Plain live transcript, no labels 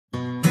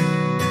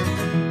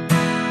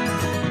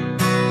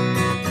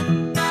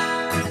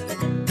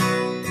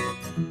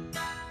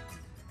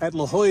At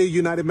La Jolla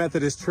United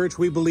Methodist Church,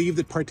 we believe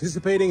that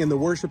participating in the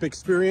worship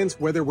experience,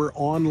 whether we're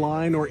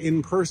online or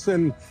in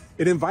person,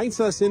 it invites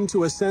us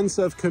into a sense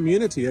of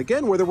community.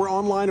 Again, whether we're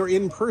online or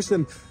in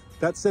person,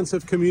 that sense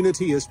of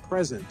community is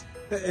present.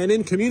 And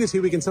in community,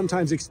 we can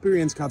sometimes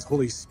experience God's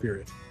Holy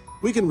Spirit.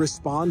 We can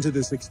respond to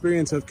this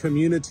experience of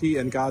community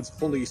and God's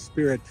Holy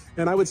Spirit.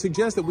 And I would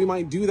suggest that we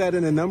might do that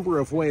in a number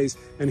of ways.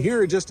 And here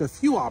are just a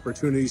few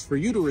opportunities for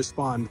you to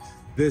respond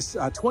this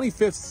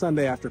 25th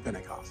Sunday after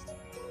Pentecost.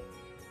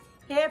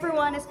 Hey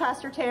everyone, it's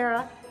Pastor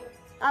Tara.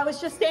 I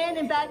was just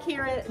standing back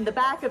here in the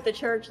back of the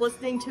church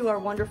listening to our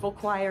wonderful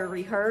choir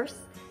rehearse,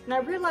 and I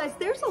realized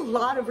there's a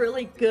lot of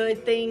really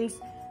good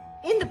things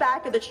in the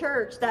back of the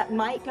church that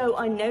might go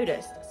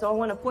unnoticed. So I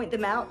want to point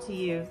them out to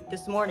you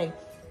this morning.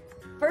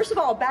 First of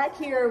all, back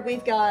here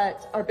we've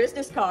got our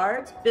business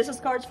cards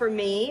for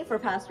me, for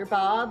Pastor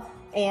Bob,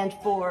 and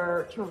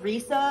for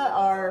Teresa,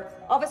 our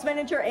office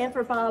manager, and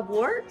for Bob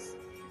Wartz.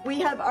 We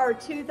have our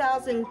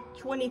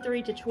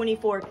 2023 to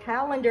 24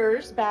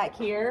 calendars back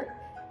here.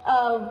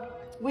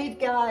 We've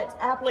got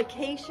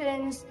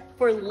applications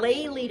for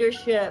lay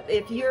leadership.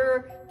 If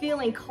you're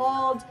feeling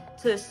called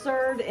to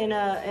serve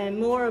in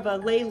more of a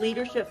lay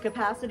leadership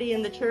capacity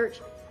in the church,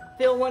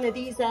 fill one of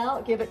these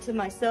out, give it to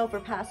myself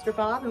or Pastor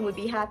Bob, and we'd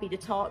be happy to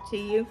talk to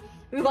you.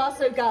 We've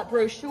also got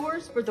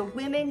brochures for the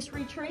women's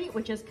retreat,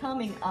 which is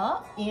coming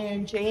up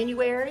in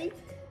January.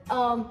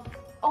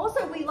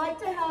 Also, we like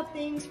to have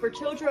things for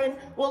children.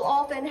 We'll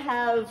often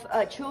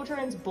have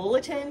children's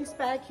bulletins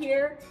back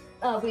here.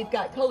 We've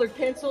got colored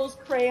pencils,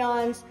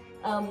 crayons,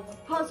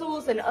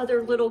 puzzles, and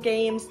other little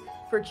games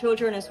for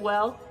children as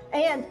well.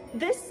 And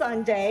this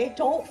Sunday,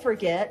 don't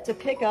forget to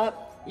pick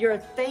up your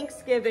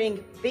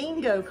Thanksgiving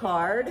bingo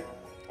card.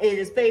 It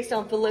is based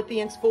on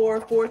Philippians 4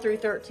 through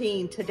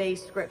 13,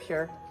 today's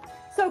scripture.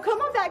 So come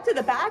on back to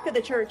the back of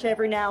the church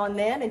every now and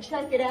then and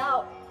check it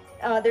out.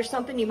 There's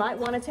something you might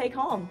want to take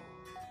home.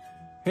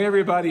 Hey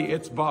everybody,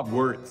 it's Bob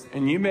Wirtz,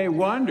 and you may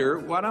wonder,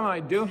 what am I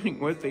doing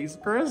with these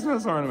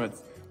Christmas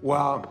ornaments?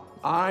 Well,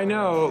 I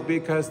know,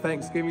 because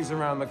Thanksgiving's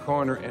around the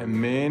corner and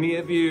many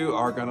of you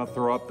are gonna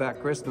throw up that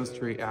Christmas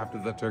tree after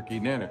the turkey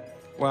dinner.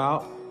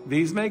 Well,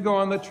 these may go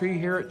on the tree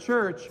here at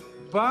church,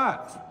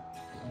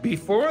 but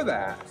before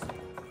that,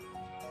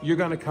 you're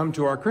gonna come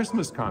to our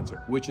Christmas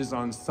concert, which is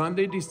on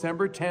Sunday,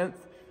 December 10th.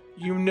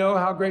 You know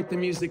how great the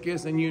music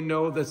is, and you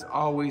know this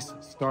always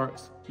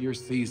starts your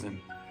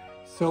season.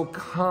 So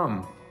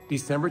come,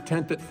 December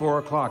 10th at 4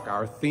 o'clock.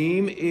 Our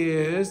theme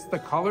is the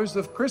colors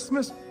of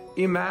Christmas.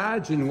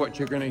 Imagine what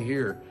you're going to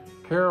hear.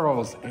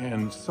 Carols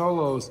and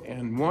solos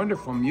and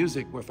wonderful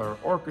music with our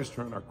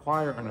orchestra and our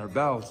choir and our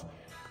bells.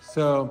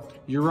 So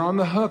you're on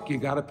the hook. You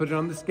got to put it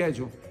on the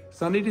schedule.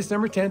 Sunday,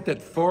 December 10th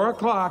at 4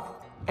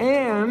 o'clock.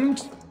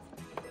 And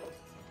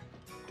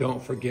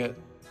don't forget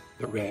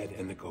the red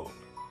and the gold.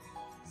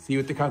 See you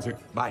at the concert.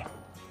 Bye.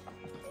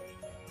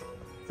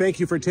 Thank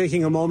you for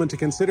taking a moment to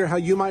consider how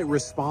you might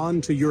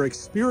respond to your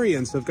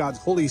experience of God's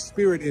Holy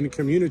Spirit in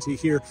community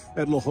here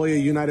at La Jolla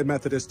United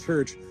Methodist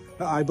Church.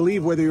 I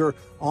believe whether you're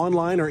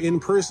online or in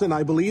person,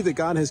 I believe that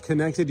God has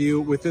connected you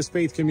with this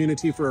faith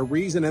community for a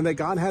reason, and that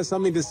God has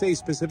something to say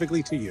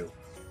specifically to you.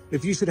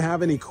 If you should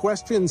have any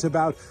questions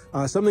about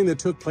something that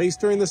took place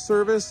during the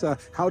service,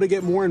 how to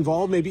get more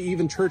involved, maybe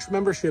even church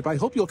membership, I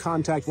hope you'll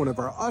contact one of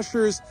our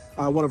ushers,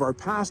 one of our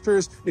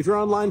pastors. If you're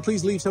online,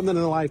 please leave something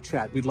in the live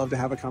chat. We'd love to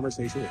have a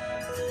conversation with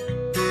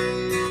you.